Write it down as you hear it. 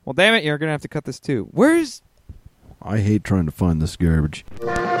Well, damn it, you're going to have to cut this too. Where's... I hate trying to find this garbage.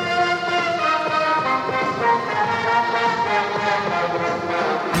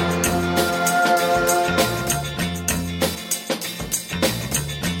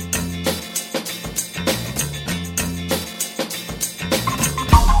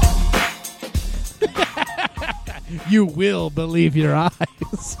 You will believe your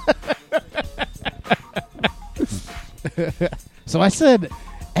eyes. So I said,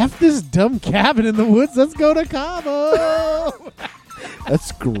 F this dumb cabin in the woods. Let's go to Cabo.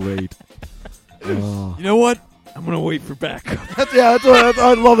 That's great. Oh. You know what? I'm going to wait for backup.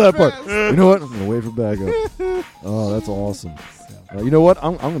 I love that part. You know what? I'm going to wait for backup. Oh, that's awesome. You know what?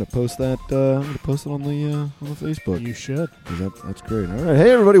 I'm going to post that. I'm going to post it on the Facebook. You should. 'Cause that's great. All right,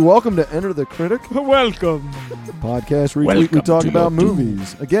 hey everybody, welcome to Enter the Critic. Welcome. Podcast where we talk about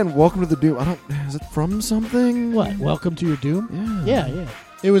movies. Again, welcome to the Doom. Is it from something? What? Welcome to your Doom? Yeah. Yeah.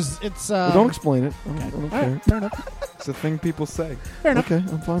 It's Well, don't explain it. I don't all care. right, fair enough. It's a thing people say. Fair enough. Okay,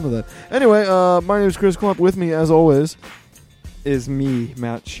 I'm fine with that. Anyway, my name is Chris Klump. With me, as always, Is me,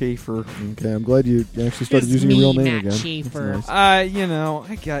 Matt Schaefer. Okay, I'm glad you actually started using your real name again. Schaefer. That's nice.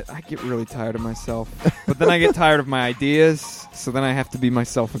 I get really tired of myself, but then I get tired of my ideas, so then I have to be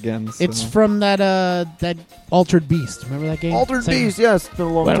myself again. So. It's from that Altered Beast. Remember that game? Altered Same- Beast, yes, it's been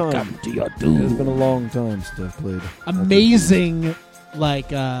a long time. Welcome to your It's Doom. been a long time since I've played. Amazing,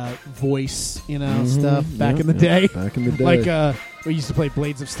 voice, stuff back in the day. Back in the day. Like we used to play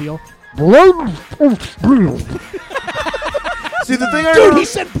Blades of Steel. See, the thing I Dude, he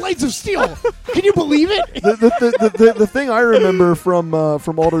said Blades of Steel. Can you believe it? the thing I remember from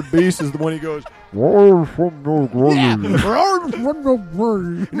Altered Beast is the one he goes, Yeah. and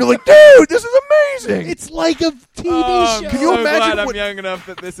you're like, dude, this is amazing. It's like a TV show. Can you imagine I'm what- young enough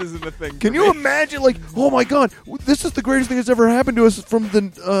that this isn't a thing. Can you imagine, like, oh my god, this is the greatest thing that's ever happened to us from the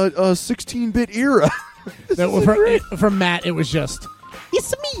 16-bit era. From Matt, it was just,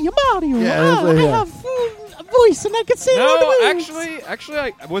 it's me, Mario. Yeah, I yeah. have a voice and I can say all the words. Actually,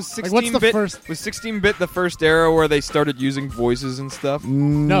 I was 16-bit. what's the first- Was 16-bit the first era where they started using voices and stuff?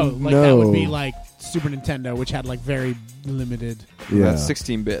 No, that would be like Super Nintendo, which had like very limited. Yeah. That's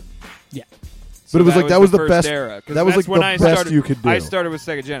 16-bit. Yeah. So But it was like that was the first best era. 'Cause that was that's like when I the best started, you could do. I started with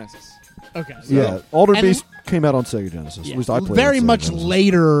Sega Genesis. Okay. So, Yeah, Altered And- Beast came out on Sega Genesis. yeah. At least I played very on Sega much Genesis.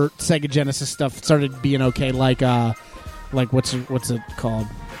 later Sega Genesis stuff started being okay. Like what's it called?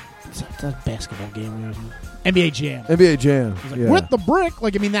 It's that basketball game we were using. NBA Jam. NBA Jam. It was like, Yeah. with the brick,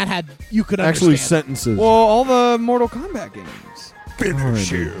 that had you could Actually understand. sentences. Well, all the Mortal Kombat games.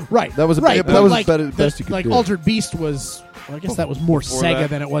 Right. That was a- right. yeah, but but that was like, the best you could like do. Altered Beast was. Well, I guess that was more Before Sega that.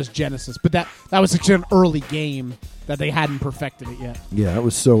 than it was Genesis, but that was actually an early game that they hadn't perfected it yet. Yeah, it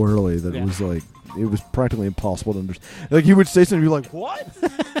was so early that Yeah. it was like it was practically impossible to understand. Like he would say something, and you'd be like, "What?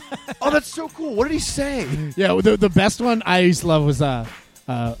 Oh, that's so cool! What did he say?" Yeah, the best one I used to love was I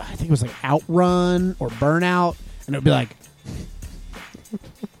think it was like Outrun or Burnout, and it would be like,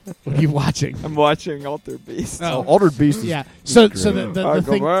 "What are you watching?" I'm watching Altered Beast. Oh. Altered Beast. Is Yeah. So great. the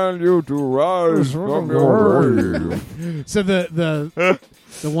thing. you to rise from your grave. So the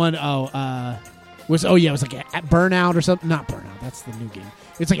one was it was like at Burnout or something. Not Burnout. That's the new game.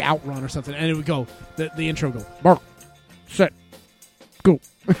 It's like Outrun or something, and it would go the intro would go mark, set, go,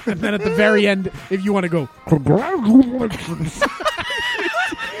 and then at the very end, if you want to go, congratulations.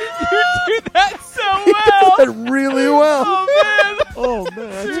 You do that so He well. did that really well. Oh man. Oh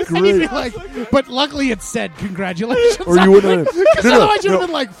man, that's And you'd be great. like, but luckily it said congratulations. Or you wouldn't have. Because otherwise you'd have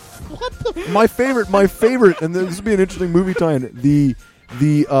been like, what the? My favorite, and this would be an interesting movie tie-in. The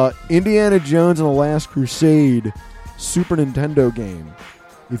Indiana Jones and the Last Crusade Super Nintendo game.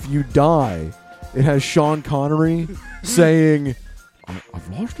 If you die, it has Sean Connery saying, "I've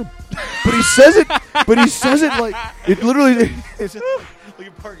lost him," but he says it like it literally. It's just, like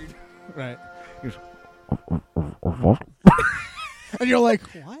a part. Right. And you're like,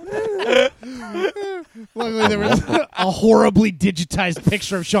 what? Luckily, there was a horribly digitized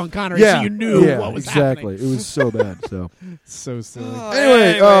picture of Sean Connery, so you knew what was exactly. happening. It was so bad. So So silly.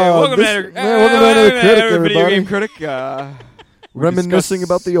 Anyway, welcome this- to welcome to Enter the Critic, Video everybody. Game Critic. We Reminiscing discuss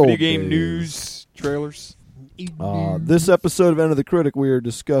about the old video game days. news trailers. This episode of Enter the Critic, we are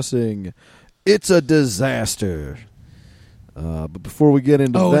discussing It's a Disaster. But before we get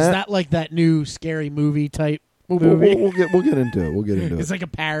into Oh, that, is that like that new scary movie type we'll movie? get into it. We'll get into It's it. like a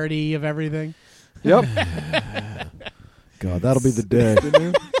parody of everything. Yep. God, that'll be the day.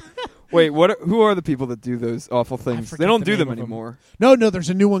 Wait, what? Who are the people that do those awful things? forget They don't the do name them of them. anymore. No, there's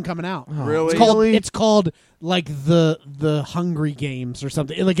a new one coming out. Really? It's called like the Hungry Games or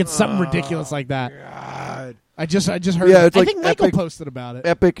something. Like it's something ridiculous like that. God. I just heard. Yeah, it's I like think Michael epic- posted about it.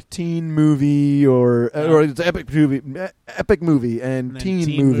 epic teen movie or it's epic movie and then teen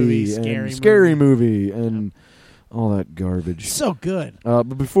teen movie movie, and scary scary movie and all that garbage. So good. But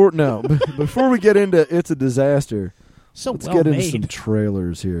before we get into It's a Disaster, So let's well get into made. some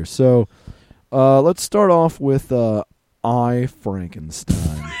trailers here. So let's start off with I,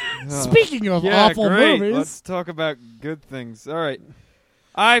 Frankenstein. Speaking of Yeah, awful great. movies, Let's talk about good things. All right.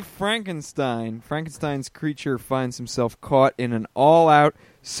 I, Frankenstein. Frankenstein's creature finds himself caught in an all-out,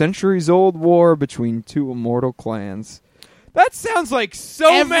 centuries-old war between two immortal clans. That sounds like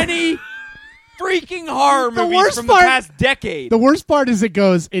so many freaking horror The movies worst from part- the past decade. the worst part is it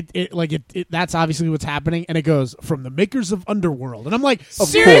goes it that's obviously what's happening, and it goes from the makers of Underworld, and I'm like,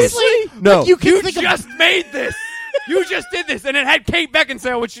 seriously? No. Like, you can You think of just made this. You just did this, and it had Kate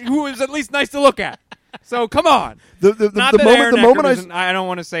Beckinsale, who was at least nice to look at. So come on. The Not the that moment Aaron the moment Eckhart I isn't- I don't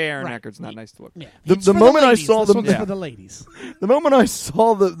want to say Aaron Right. Eckart's not nice to look at. Yeah. The- It's the for moment I ladies. saw This them- one's Yeah. for the ladies. the moment I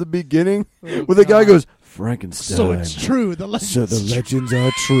saw the beginning Oh, where the guy God. goes Frankenstein. So it's true. The legends. So the legends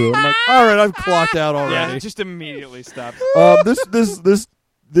are true. I'm like, all right, I'm clocked out Yeah, already. it just immediately stops.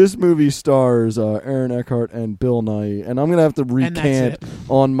 This movie stars Aaron Eckhart and Bill Nighy, and I'm gonna have to And that's recant it.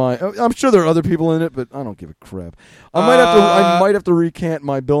 on my. I'm sure there are other people in it, but I don't give a crap. I might have to recant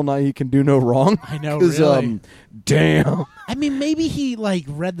my Bill Nighy can do no wrong. I know, 'Cause, really. damn I mean, maybe he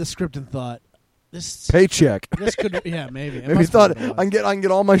read the script and thought this paycheck. this could maybe. It Maybe he must thought be what it I was. can get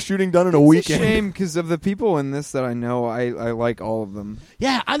all my shooting done in a It's a weekend. shame because of the people in this that I know, I like all of them.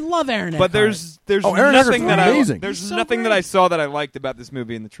 Yeah, I love Aaron. But Eckhart. there's Oh, Aaron nothing Eckart's that amazing. there's He's so nothing that great. I saw that I liked about this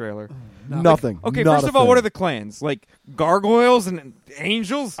movie in the trailer. Nothing. Okay, Not first a of all, what thing. are the clans? Like gargoyles and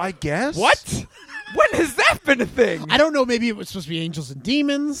angels? I guess What? When has that been a thing? I don't know. Maybe it was supposed to be angels and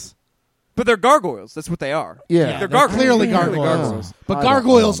demons. But they're gargoyles. That's what they are. Yeah, they're gargoyles. clearly They're gargoyles. But I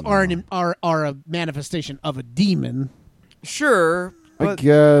gargoyles don't know. are a manifestation of a demon. Sure. I But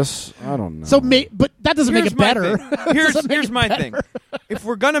guess I don't know. So, but that doesn't make here's it better. my thing. Doesn't make Here's it my better. thing. If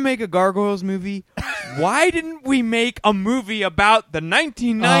we're gonna make a gargoyles movie, why didn't we make a movie about the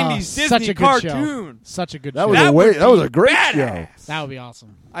 1990s such Disney a good show. cartoon? Such a good that show. was That would that was be a great badass. That would be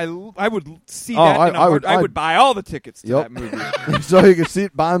awesome. I would see Oh, that. I- in a I would- heart- I I'd- would buy all the tickets to Yep. that movie. show. So you can see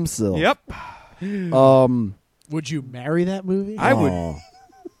it by himself. Yep. Would you marry that movie? I would. Oh.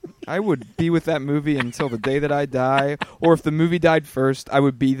 I would be with that movie until the day that I die, or if the movie died first, I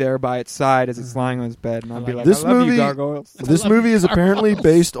would be there by its side as it's lying on its bed, and I'd be like, This "I love movie- you, gargoyles." This love movie is gargoyles. apparently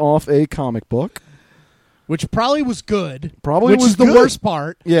based off a comic book. Which probably was good. Probably which was is the good. worst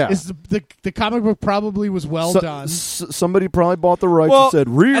part. Yeah. Is the comic book probably was well done. Somebody probably bought the rights Well, and said,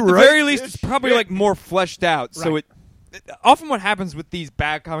 at rewrite. the very least, it's probably like more fleshed out. So Right. often what happens with these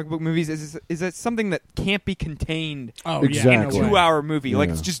bad comic book movies is it's something that can't be contained Oh Exactly. yeah, in a in a way. 2-hour movie. Like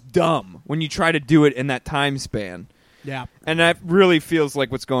Yeah. it's just dumb when you try to do it in that time span, Yeah, and that really feels like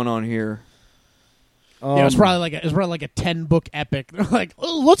what's going on here. yeah. It was probably like a 10-book epic. They're like,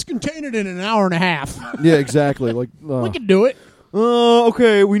 oh, let's contain it in an hour and a half. Yeah, exactly. Like, We can do it.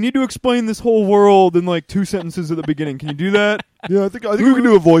 Okay, we need to explain this whole world in like 2 sentences at the beginning. Can you do that? yeah, I think we can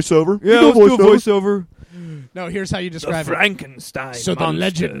do a voiceover. Yeah, let's do a voiceover. No, here's how you describe it. Frankenstein. So the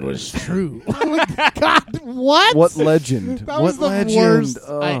legend was true. God, what? What legend? That what was the legend? worst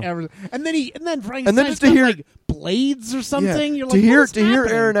Oh. I ever. And then Frankenstein's And then just to hear- like blades or something. Yeah. You're to like, hear what is to hear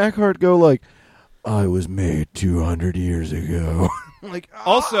happening? Aaron Eckhart go like, I was made 200 years ago. Like,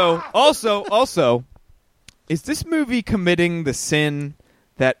 Also, is this movie committing the sin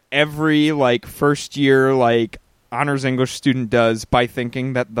that every like first year like honors English student does by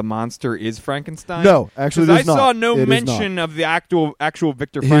thinking that the monster is Frankenstein? No, actually, 'Cause there's I not. saw no It is mention of the actual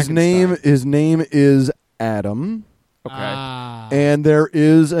Victor his Frankenstein. name is Adam, Okay. Ah. and there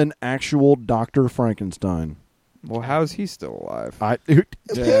is an actual Dr. Frankenstein. Well, how is he still alive? I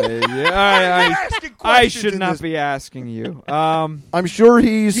I should not be asking you. I'm sure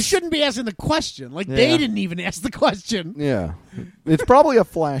he's. You shouldn't be asking the question. Like Yeah. they didn't even ask the question. Yeah, it's probably a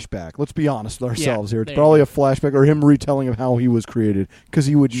flashback. Let's be honest with ourselves here. It's there probably you a flashback or him retelling of how he was created because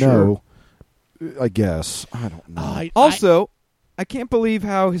he would Sure. know. I guess I don't know. Also, I can't believe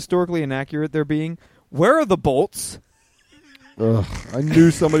how historically inaccurate they're being. Where are the bolts? Ugh, I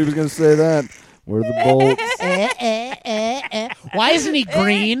knew somebody was going to say that. Where are the bolts? Why isn't he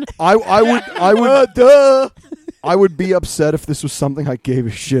green? I would I would be upset if this was something I gave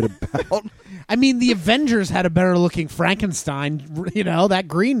a shit about. I mean, the Avengers had a better looking Frankenstein. You know, that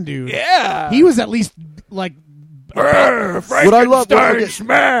green dude. Yeah. He was at least like. What I love,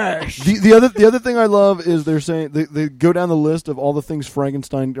 smash. the other thing I love is they're saying they go down the list of all the things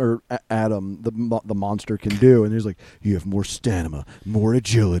Frankenstein or Adam the monster can do, and he's like, you have more stamina, more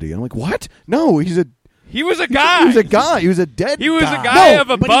agility. And I'm like, what? No, he's He was a guy. He was a guy. He was a dead He was guy. a guy No, of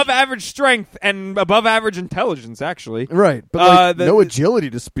but above average strength and above average intelligence, actually. Right, but the- no agility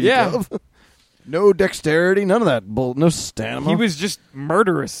to speak Yeah. of. No dexterity, none of that. No stamina. He was just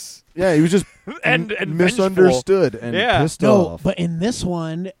murderous. Yeah, he was just And misunderstood and Yeah. pissed No, off. but in this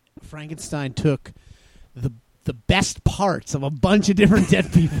one, Frankenstein took the best parts of a bunch of different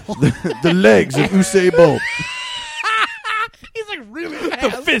dead people. The legs of Usain Bolt. He's like really The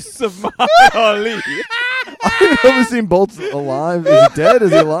fast. fists of Muhammad Ali. I've never seen Bolt's alive. Is he dead?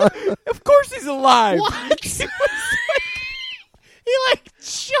 Is he alive? Of course he's alive. What? He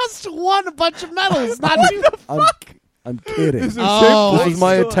just won a bunch of medals. Not I'm kidding. This Oh, was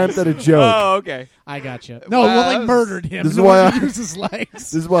my attempt at a joke. Oh, okay. I gotcha. No, well, they murdered him. This is No why one I- used his legs.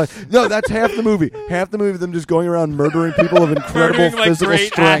 This is why. No, that's half the movie. Half the movie, them just going around murdering people of incredible Murdering, like, physical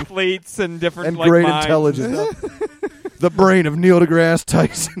great strength athletes and different and like, great minds. intelligence. The brain of Neil deGrasse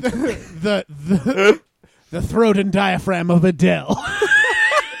Tyson. The throat and diaphragm of Adele.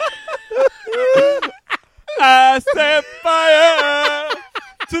 I set fire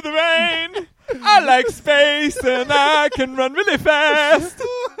to the rain. I like space and I can run really fast.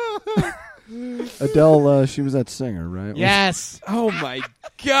 Adele, she was that singer, right? Yes. Oh my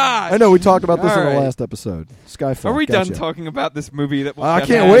gosh! I know we talked about this All in the right. last episode. Skyfall. Are we gotcha. done talking about this movie? That I that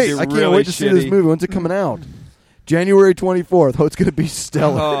can't has wait. it I can't really wait to see this shitty? movie. When's it coming out? January 24th. Oh, it's going to be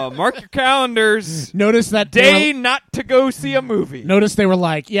stellar. Mark your calendars. Notice that Day not to go see a movie. Notice they were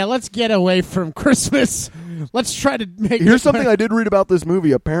like, yeah, let's get away from Christmas. Let's try to make Here's something I did read about this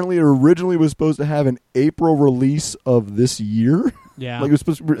movie. Apparently, it originally was supposed to have an April release of this year. Yeah. Like it was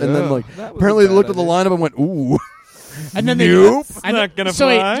supposed to, and then like that was apparently a they looked bad at the lineup and went, "Ooh, And then Nope. they, Not gonna so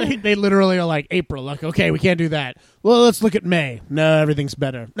fly. they literally are like April. Like, okay, we can't do that. Well, let's look at May. No, everything's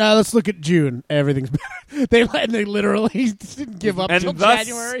better. No, let's look at June. Everything's better. They literally didn't give up And till thus,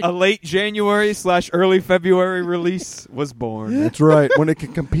 January. a late January / early February release was born. that's right." When it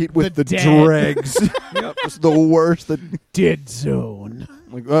can compete with The the, dead. dregs, Yep. it's the worst. That Dead Zone.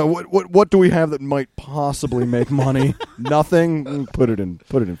 like, what do we have that might possibly make money? Nothing. Put it in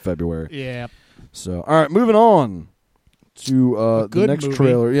February. Yeah. So, all right, moving on to the good next movie.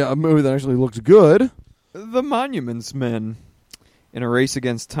 trailer. Yeah, a movie that actually looks good. The Monuments Men. In a race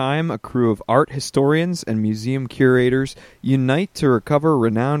against time, a crew of art historians and museum curators unite to recover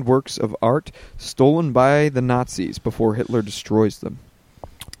renowned works of art stolen by the Nazis before Hitler destroys them.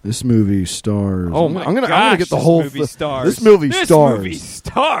 This movie stars. Oh I'm my gonna, gosh, I'm gonna get the this whole. movie stars. This movie This stars. movie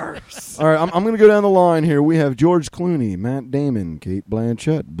stars. All right, I'm going to go down the line here. We have George Clooney, Matt Damon, Kate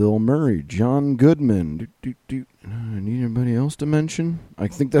Blanchett, Bill Murray, John Goodman. Need anybody else to mention? I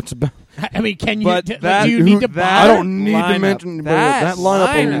think that's about. I mean, can you? But do that- you need to that I bother? don't need to lineup, mention anybody else. That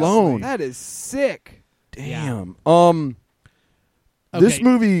lineup alone. That is sick. Damn. This Okay.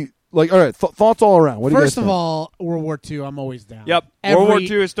 movie, like, all right, thoughts all around. What do you First guys of think? all, World War II. I'm always down. Yep. Every- World War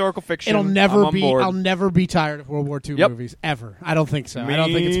II historical fiction. It'll never I'm on be. board. I'll never be tired of World War II Yep. movies ever. I don't think so. Me I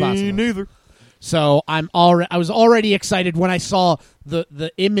don't think it's possible. neither. So I was already excited when I saw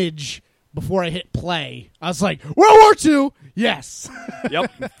the image before I hit play. I was like, World War II, yes.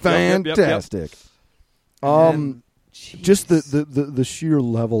 Yep. Fantastic. And Just the sheer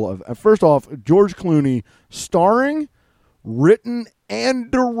level of first off, George Clooney starring, written, and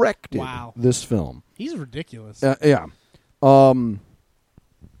directed Wow. this film. He's ridiculous. Yeah.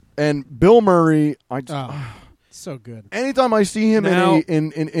 And Bill Murray, So good. anytime I see him Now-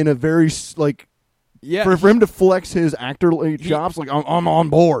 in a very like Yeah. for him to flex his actor chops, like I'm on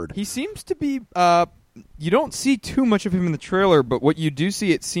board. He seems to be. You don't see too much of him in the trailer, but what you do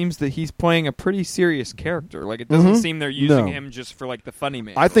see, it seems that he's playing a pretty serious character. Like it doesn't seem they're using No. him just for like the funny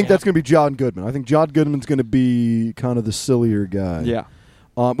man. I think Yeah. that's going to be John Goodman. I think John Goodman's going to be kind of the sillier guy. Yeah.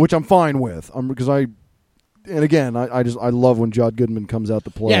 Which I'm fine with. Because I love when John Goodman comes out to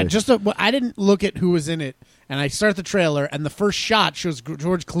play. Yeah, I didn't look at who was in it, and I start the trailer, and the first shot shows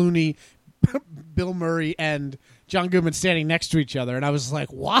George Clooney, Bill Murray, and John Goodman standing next to each other, and I was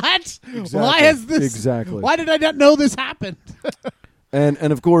like, "What? Why has this? Exactly. Why did I not know this happened?" And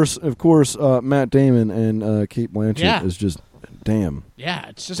of course, Matt Damon and Kate Blanchett Yeah. is just damn. Yeah,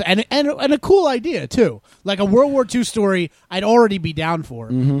 it's just and a cool idea too. Like a World War II story, I'd already be down for.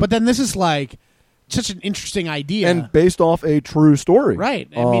 But then this is like such an interesting idea, And based off a true story, Right.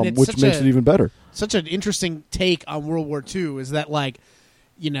 I mean, it's which such makes a- it even better. such an interesting take on World War II. Is that like,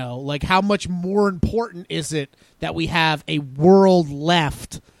 like how much more important is it that we have a world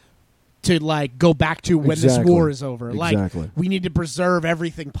left to like go back to when this Exactly. war is over? Exactly. Like we need to preserve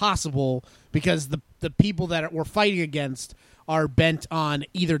everything possible because the people that we're fighting against are bent on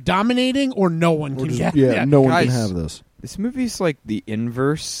either dominating or no one Or can just- get. yeah, no one can Guys, have this. This movie's like the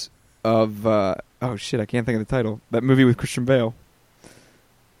inverse of oh shit, I can't think of the title. That movie with Christian Bale.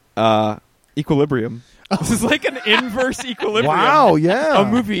 Equilibrium. This is like an inverse Equilibrium. Wow, yeah. A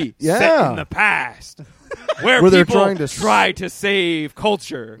movie Yeah. set in the past where they're people trying to try to save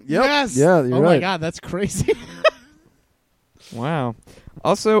culture. Yep. Yes. Yeah, you're oh my right. god, that's crazy. Wow.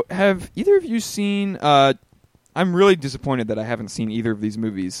 Also, have either of you seen... I'm really disappointed that I haven't seen either of these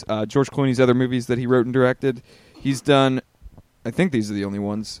movies. George Clooney's other movies that he wrote and directed. He's done... I think these are the only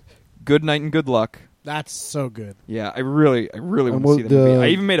ones. Good Night and Good Luck. That's so good. Yeah, I really And want to what see that movie. the I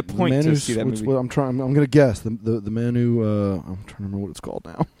even made a point man to who's- see that what's movie. what I'm going to guess. The man who... I'm trying to remember what it's called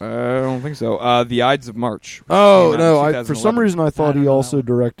now. I don't think so. The Ides of March. which Oh, came out no. in For some 2011. reason, I I thought don't he know also that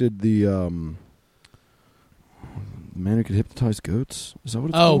one. directed the Man Who Could Hypnotize Goats. Is that what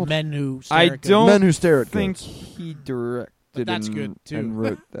it's Oh, called? Men Who I Stare at don't Men Who Stare at think Goats. he directed But that's and, good, too. and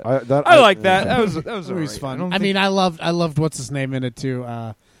wrote that. I like that. That was It all was right. fun. I mean, I loved what's his name in it too.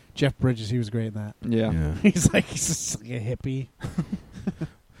 Jeff Bridges. He was great in that. yeah. He's just like a hippie.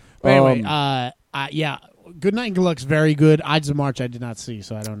 But anyway, yeah. Good Night and Good Luck's very good. Ides of March I did not see,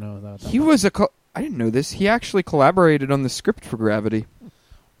 so I don't know about that. He was a... I didn't know this. He actually collaborated on the script for Gravity.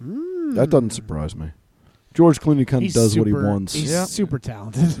 That doesn't surprise me. George Clooney kind of He's does what he super- wants. He's Yeah. super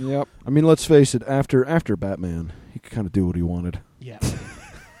talented. Yep. I mean, let's face it. After Batman, he could kind of do what he wanted. Yeah.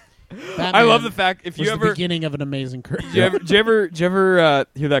 I love the fact if was you the ever... beginning of an amazing career. Did you ever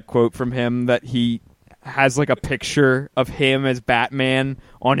hear that quote from him that he has like a picture of him as Batman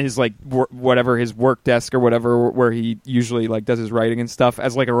on his like whatever his work desk or whatever where he usually like does his writing and stuff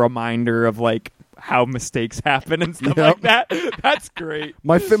as like a reminder of like how mistakes happen and stuff Yep. like that? That's great.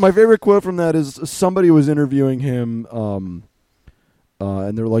 My favorite quote from that is somebody was interviewing him,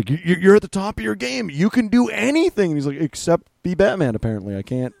 and they're like, "You're at the top of your game. You can do anything." And he's like, "Except be Batman." Apparently, I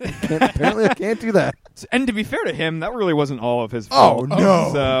can't. Apparently, I can't do that. And to be fair to him, that really wasn't all of his Oh, fault. no.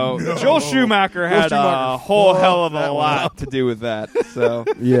 So Joel Schumacher had Schumacher a whole fucked hell of a that one lot up. to do with that. So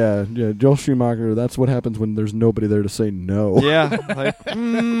Yeah, Joel Schumacher. That's what happens when there's nobody there to say no. yeah, like,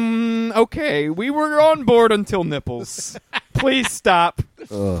 okay, we were on board until nipples. Please stop.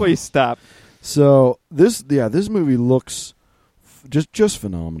 Please stop. So this movie looks just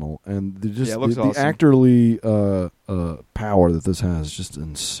phenomenal, and Yeah, it looks the awesome. actorly power that this has is just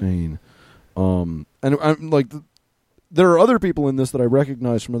insane. And I'm like, there are other people in this that I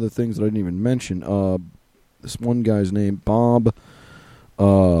recognize from other things that I didn't even mention. This one guy's name, Bob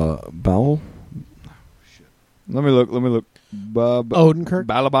Bowell. Let me look. Bob Odenkirk?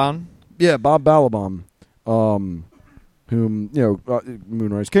 Balaban. Yeah, Bob Balaban. Whom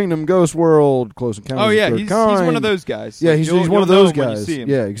Moonrise Kingdom, Ghost World, Close Encounters. Oh yeah, of the he's Third Kind. one of those guys. Yeah, Like, he's you'll one of know those him when you guys. see him.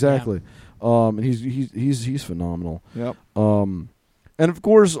 Yeah, exactly. And he's phenomenal. Yep. And of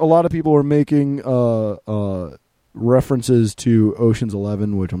course, a lot of people are making references to Ocean's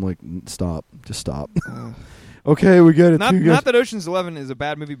 11, which I'm like, stop, just stop. Okay, we get it. Not that Ocean's 11 is a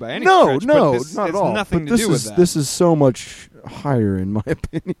bad movie by any no, stretch. no, but this not at has all. nothing But to do with that. This is so much higher, in my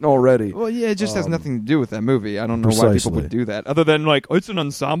opinion, already. Well, yeah, it just has nothing to do with that movie. I don't know why Precisely. people would do that, other than like it's an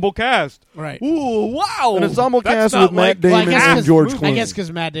ensemble cast. Right. Ooh, wow! An ensemble That's cast not with Matt like- Damon Well, I guess and 'cause- George I Clooney. guess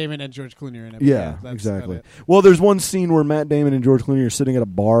because Matt Damon and George Clooney are in it. Yeah, that's exactly. about it. Well, there's one scene where Matt Damon and George Clooney are sitting at a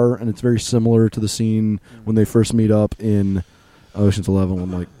bar, and it's very similar to the scene when they first meet up in Ocean's 11.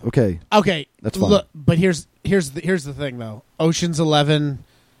 I'm like, okay, Okay, That's fine. Look, but here's the thing though. Ocean's 11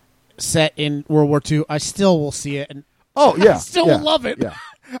 set in World War II. I still will see it, and oh yeah, I still yeah, love it. Yeah.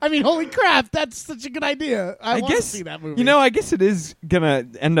 I mean, holy crap, that's such a good idea. I want to guess see that movie. You know, I guess it is gonna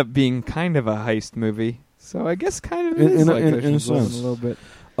end up being kind of a heist movie. So I guess kind of it is In a- like in a Ocean's 11 sense. a little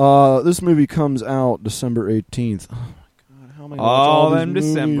bit. This movie comes out December 18th. Oh my god, how am I gonna watch All these them movies?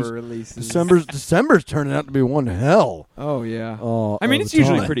 December releases. December's turning out to be one hell. Oh yeah. I of mean, it's the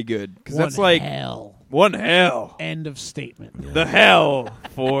usually time. pretty good because One that's like hell. one hell. End of statement. The hell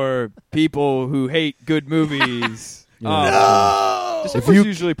for people who hate good movies. Yeah. December's If you-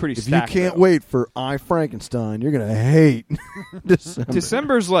 usually pretty If you stacked. can't though. wait for I Frankenstein, you're gonna hate December.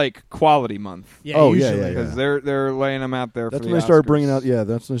 December's like quality month. Yeah, Oh, yeah, usually. yeah, Because they're laying them out there. That's for when the they start Oscars. bringing out. Yeah,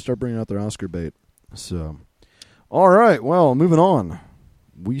 that's when they start bringing out their Oscar bait. So, all right. Well, moving on.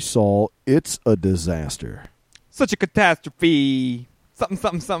 We saw It's a Disaster. Such a catastrophe.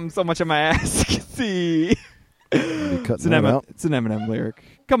 Something. So much on my ass. See, Be it's cutting an that out. It's an Eminem lyric.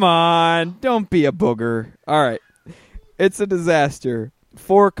 Come on, don't be a booger. All right, it's a disaster.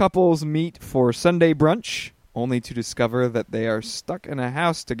 4 couples meet for Sunday brunch, only to discover that they are stuck in a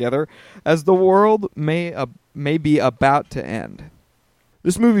house together, as the world may be about to end.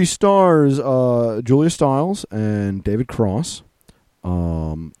 This movie stars Julia Stiles and David Cross,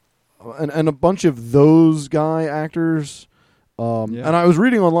 and a bunch of those guy actors Yeah. And I was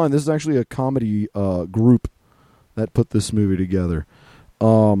reading online. This is actually a comedy group that put this movie together.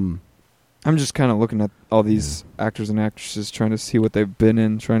 I'm just kind of looking at all these actors and actresses, trying to see what they've been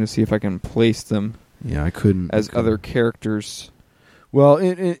in, trying to see if I can place them Yeah, I couldn't as other characters. Well,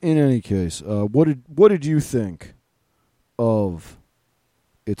 in any case, what did you think of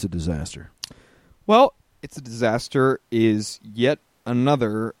It's a Disaster? Well, It's a Disaster is yet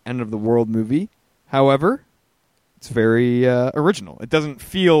another end-of-the-world movie. However, it's very original. It doesn't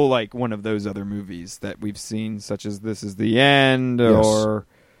feel like one of those other movies that we've seen, such as This Is the End, Yes. or...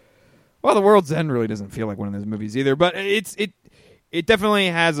 Well, The World's End really doesn't feel like one of those movies either, but it definitely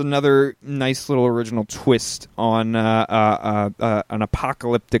has another nice little original twist on an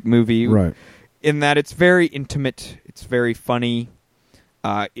apocalyptic movie. Right. In that it's very intimate, it's very funny.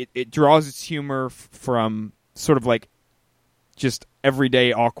 It draws its humor from sort of like just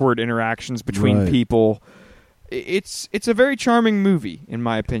everyday awkward interactions between Right. people. It's a very charming movie, in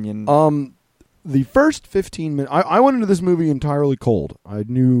my opinion. The first 15 minutes... I went into this movie entirely cold. I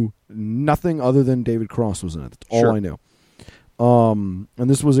knew nothing other than David Cross was in it. That's all Sure. I knew. And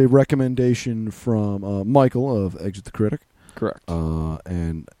this was a recommendation from Michael of Exit the Critic. Correct.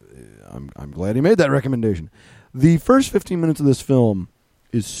 And I'm glad he made that recommendation. The first 15 minutes of this film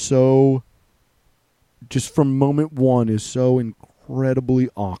is so... just from moment one, is so incredibly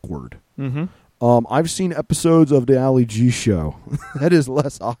awkward. Mm-hmm. I've seen episodes of the Ali G show. That is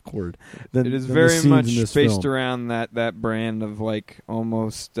less awkward than It is than the very scenes much in this based film. around that brand of like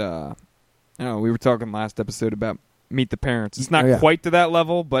almost. I don't know. We were talking last episode about Meet the Parents. It's not Yeah. quite to that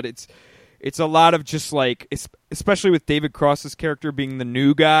level, but it's a lot of just like, especially with David Cross's character being the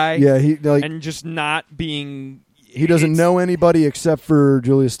new guy, Yeah, and just not being. he doesn't it's- know anybody except for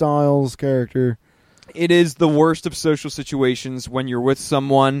Julia Stiles' character. It is the worst of social situations when you're with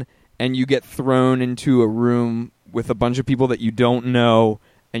someone and you get thrown into a room with a bunch of people that you don't know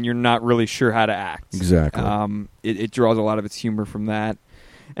and you're not really sure how to act. Exactly. It draws a lot of its humor from that.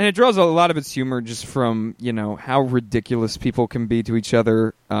 And it draws a lot of its humor just from, how ridiculous people can be to each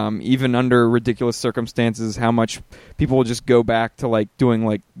other, even under ridiculous circumstances, how much people will just go back to like doing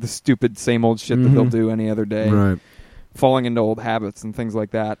like the stupid same old shit that they'll do any other day, Right. falling into old habits and things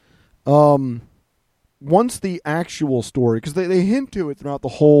like that. Once the actual story, because they hint to it throughout the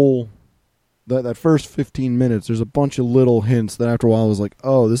whole, that first 15 minutes, there's a bunch of little hints that after a while I was like,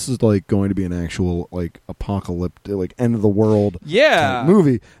 oh, this is like going to be an actual like apocalyptic, like end of the world Yeah. type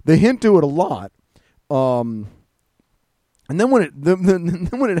movie. They hint to it a lot. And then when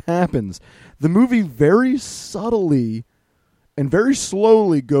it happens, the movie very subtly and very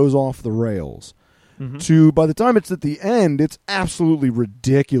slowly goes off the rails. Mm-hmm. To by the time it's at the end, it's absolutely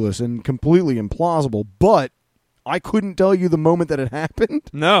ridiculous and completely implausible. But I couldn't tell you the moment that it happened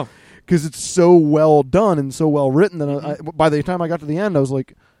No. because it's so well done and so well written that by the time I got to the end, I was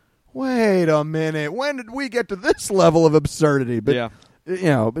like, "Wait a minute, when did we get to this level of absurdity?" But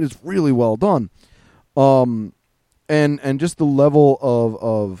Yeah. but it's really well done. And just the level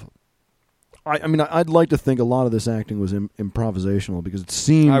of I mean, I'd like to think a lot of this acting was improvisational because it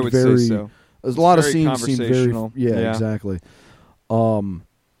seemed I would very. say so. There's a lot of very scenes seem very conversational. Yeah. exactly. And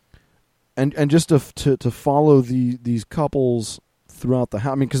just to follow these couples throughout the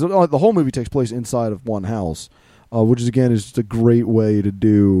house. I mean, because the whole movie takes place inside of one house, which is again is just a great way to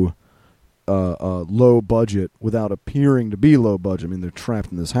do low budget without appearing to be low budget. I mean, they're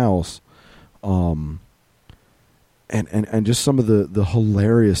trapped in this house, and just some of the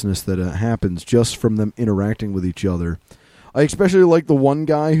hilariousness that happens just from them interacting with each other. I especially like the one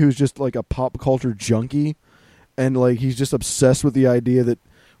guy who's just like a pop culture junkie, and like he's just obsessed with the idea that,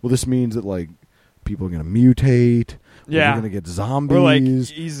 well, this means that like people are going to mutate. Yeah. We're going to get zombies. Or like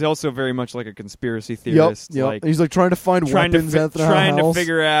he's also very much like a conspiracy theorist. Yep. Like He's like trying to find weapons at the trying house. to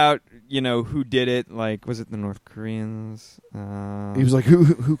figure out, who did it. Like, was it the North Koreans? He was like,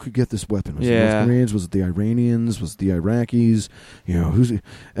 who could get this weapon? Was it the Yeah. North Koreans? Was it the Iranians? Was it the Iraqis? Who's?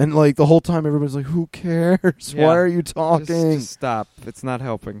 And like the whole time, everybody's like, "Who cares? Yeah. Why are you talking?" Just stop. It's not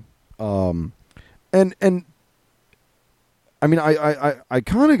helping. And I mean, I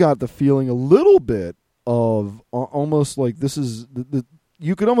kind of got the feeling a little bit of almost like this is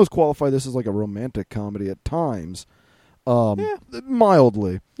you could almost qualify this as like a romantic comedy at times,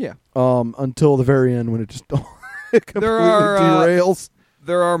 mildly. Yeah. Until the very end when it just it completely are, derails.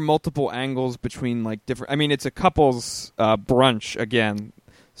 There are multiple angles between like different. I mean, it's a couple's brunch again,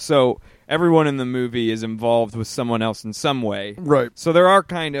 so everyone in the movie is involved with someone else in some way. Right. So there are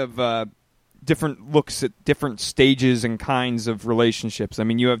kind of different looks at different stages and kinds of relationships. I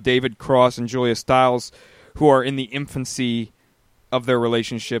mean, you have David Cross and Julia Stiles, who are in the infancy of their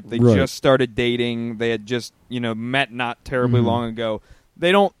relationship. They Right. just started dating. They had just met not terribly Mhm. long ago.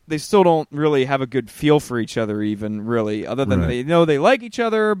 They still don't really have a good feel for each other, even really, other than Right. they know they like each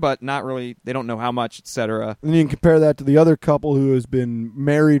other, but not really. They don't know how much, etc. And you can compare that to the other couple who has been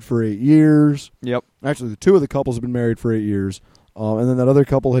married for 8 years. Yep. Actually, the two of the couples have been married for 8 years. And then that other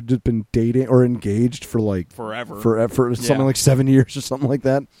couple had just been dating or engaged for like Forever. for something Yeah. like 7 years or something like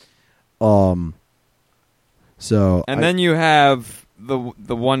that. So And then you have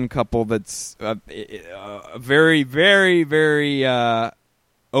the one couple that's a very, very, very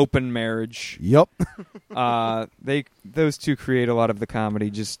open marriage. Yep. Those two create a lot of the comedy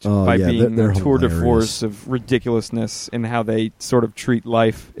just Oh, by yeah, being they're a tour de hilarious. force of ridiculousness in how they sort of treat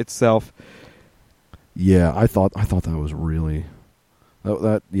life itself. Yeah, I thought that was really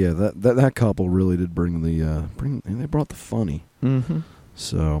that couple really did bring they brought the funny. Mm-hmm.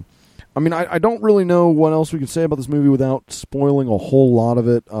 So, I mean, I don't really know what else we can say about this movie without spoiling a whole lot of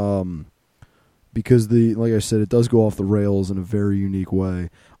it, because like I said, it does go off the rails in a very unique way.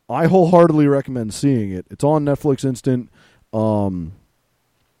 I wholeheartedly recommend seeing it. It's on Netflix Instant.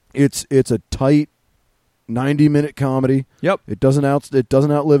 It's a tight 90-minute comedy. Yep. It doesn't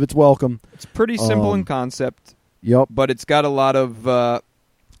outlive its welcome. It's pretty simple in Um, concept, Yep. but it's got a lot of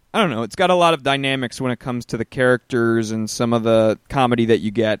it's got a lot of dynamics when it comes to the characters and some of the comedy that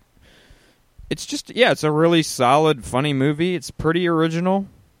you get. It's just it's a really solid, funny movie. It's pretty original.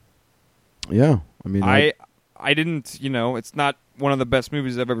 Yeah. I mean, I didn't, it's not one of the best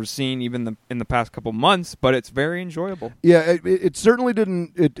movies I've ever seen, even in the past couple months, but it's very enjoyable. yeah, it certainly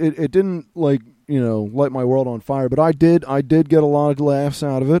didn't. It didn't light my world on fire, but I did get a lot of laughs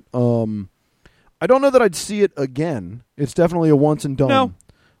out of it. I don't know that I'd see it again. It's definitely a once and done. No,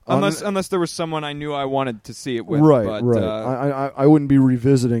 unless there was someone I knew I wanted to see it with. Right, but, right. I wouldn't be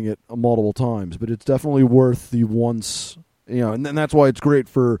revisiting it multiple times, but it's definitely worth the once. And that's why it's great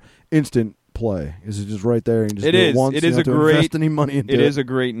for instant play. Is it just right there and just It do is. it once? It you is don't a have to great. invest any money into It it. is a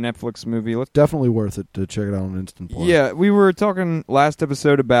great Netflix movie. Definitely worth it to check it out on instant play. Yeah, we were talking last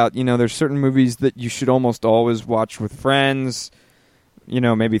episode about there's certain movies that you should almost always watch with friends.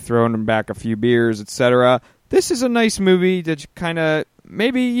 Maybe throwing them back a few beers, etc. This is a nice movie that kind of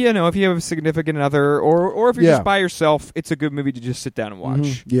maybe if you have a significant other or if you're Yeah. just by yourself, it's a good movie to just sit down and watch.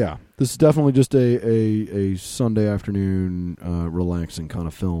 Mhm. Yeah, this is definitely just a Sunday afternoon relaxing kind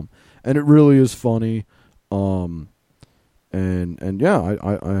of film, and it really is funny. And yeah,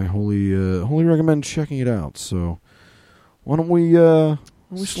 I wholly recommend checking it out. So why don't we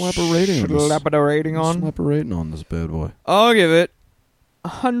slap a rating on this? Slap a rating on. Slap a rating on this bad boy. I'll give it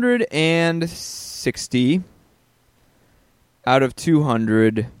 160 out of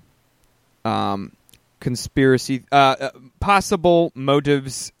 200 conspiracy possible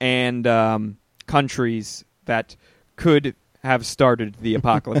motives and countries that could have started the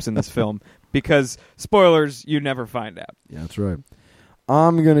apocalypse in this film, because spoilers, you never find out. Yeah, that's right.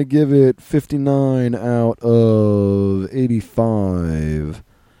 I'm gonna give it 59 out of 85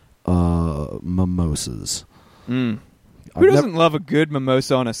 mimosas. Who doesn't love a good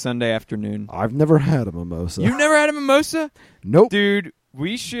mimosa on a Sunday afternoon? I've never had a mimosa. You've never had a mimosa? Nope. Dude,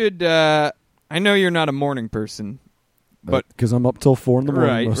 we should I know you're not a morning person, but because I'm up till 4 in the morning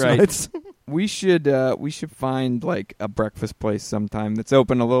Right, most right. nights. we should find like a breakfast place sometime that's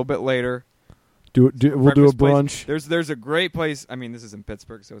open a little bit later. We'll do a Breakfast place. brunch. There's a great place. I mean, this is in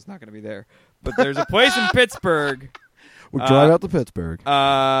Pittsburgh, so it's not going to be there. But there's a place in Pittsburgh. We'll drive out to Pittsburgh.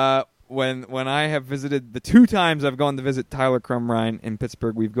 When I have visited, the 2 times I've gone to visit Tyler Crumrine in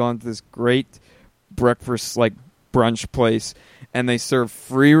Pittsburgh, we've gone to this great breakfast like brunch place, and they serve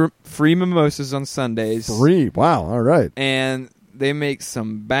free mimosas on Sundays. Free. Wow. All right. And they make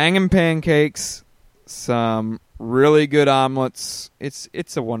some banging pancakes, some really good omelets.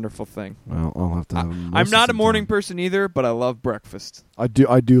 It's a wonderful thing. Well, I'll have to have them I'm not a sometime. morning person either, but I love breakfast. I do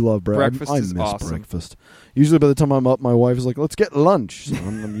love breakfast. Breakfast I is miss awesome. breakfast. Usually by the time I'm up, my wife is like, let's get lunch. So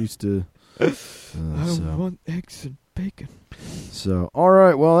I'm used to... I so. want eggs and bacon. So, all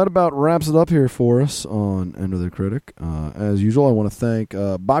right. Well, that about wraps it up here for us on Enter the Critic. As usual, I want to thank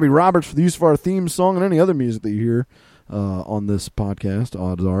Bobby Roberts for the use of our theme song and any other music that you hear on this podcast.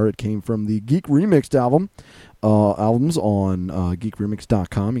 Odds are it came from the Geek Remixed albums on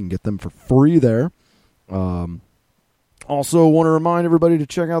geekremix.com. You can get them for free there. Also, want to remind everybody to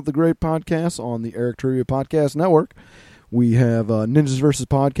check out the great podcasts on the Eric Turia Podcast Network. We have Ninjas vs.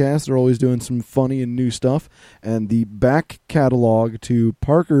 Podcasts. They're always doing some funny and new stuff. And the back catalog to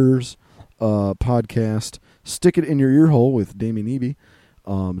Parker's podcast, Stick It in Your Ear Hole with Damien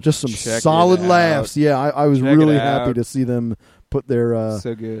Eby. Just some Check solid it out. laughs. Yeah, I was Check really it happy out. to see them put their.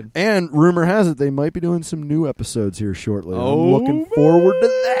 So good. And rumor has it they might be doing some new episodes here shortly. I'm Oh, looking forward to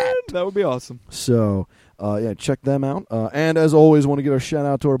that. That would be awesome. So, yeah, check them out. And as always, want to give a shout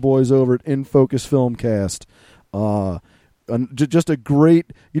out to our boys over at In Focus Filmcast. Just a great,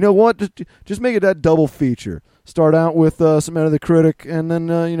 you know what? Just make it that double feature. Start out with some Enter the Critic, and then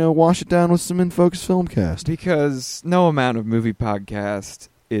wash it down with some In Focus Filmcast. Because no amount of movie podcast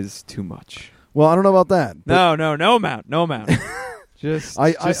is too much. Well, I don't know about that. No amount. just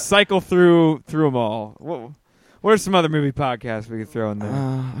cycle through them all. What are some other movie podcasts we could throw in there?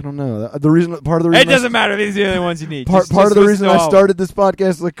 I don't know. Part of the reason it doesn't matter. These are the only ones you need. Part of the reason I all. started this podcast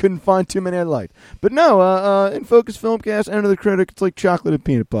is I couldn't find too many I liked. But no, In Focus Filmcast, Enter the Critic, it's like chocolate and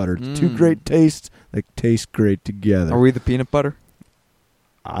peanut butter. It's two great tastes that taste great together. Are we the peanut butter?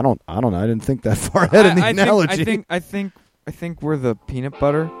 I don't know. I didn't think that far ahead in the analogy. I think we're the peanut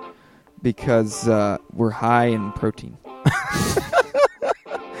butter because we're high in protein.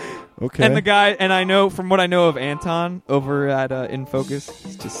 Okay. And the guy, and I know from what I know of Anton over at In Focus,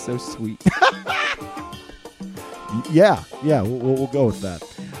 he's just so sweet. Yeah, we'll go with that.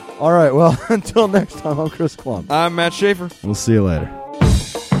 All right, well, until next time, I'm Chris Klum. I'm Matt Schaefer. We'll see you later.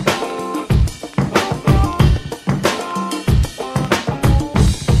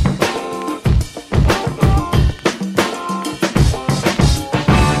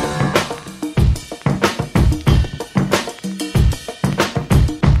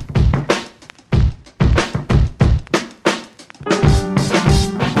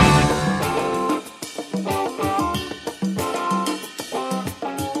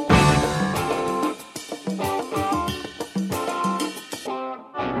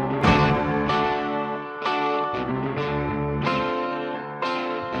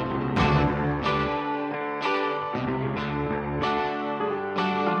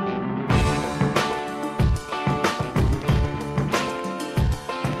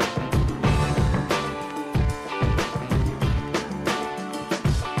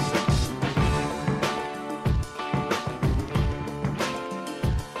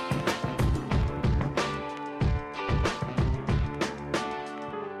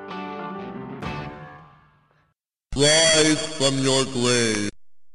 Rise from your grave.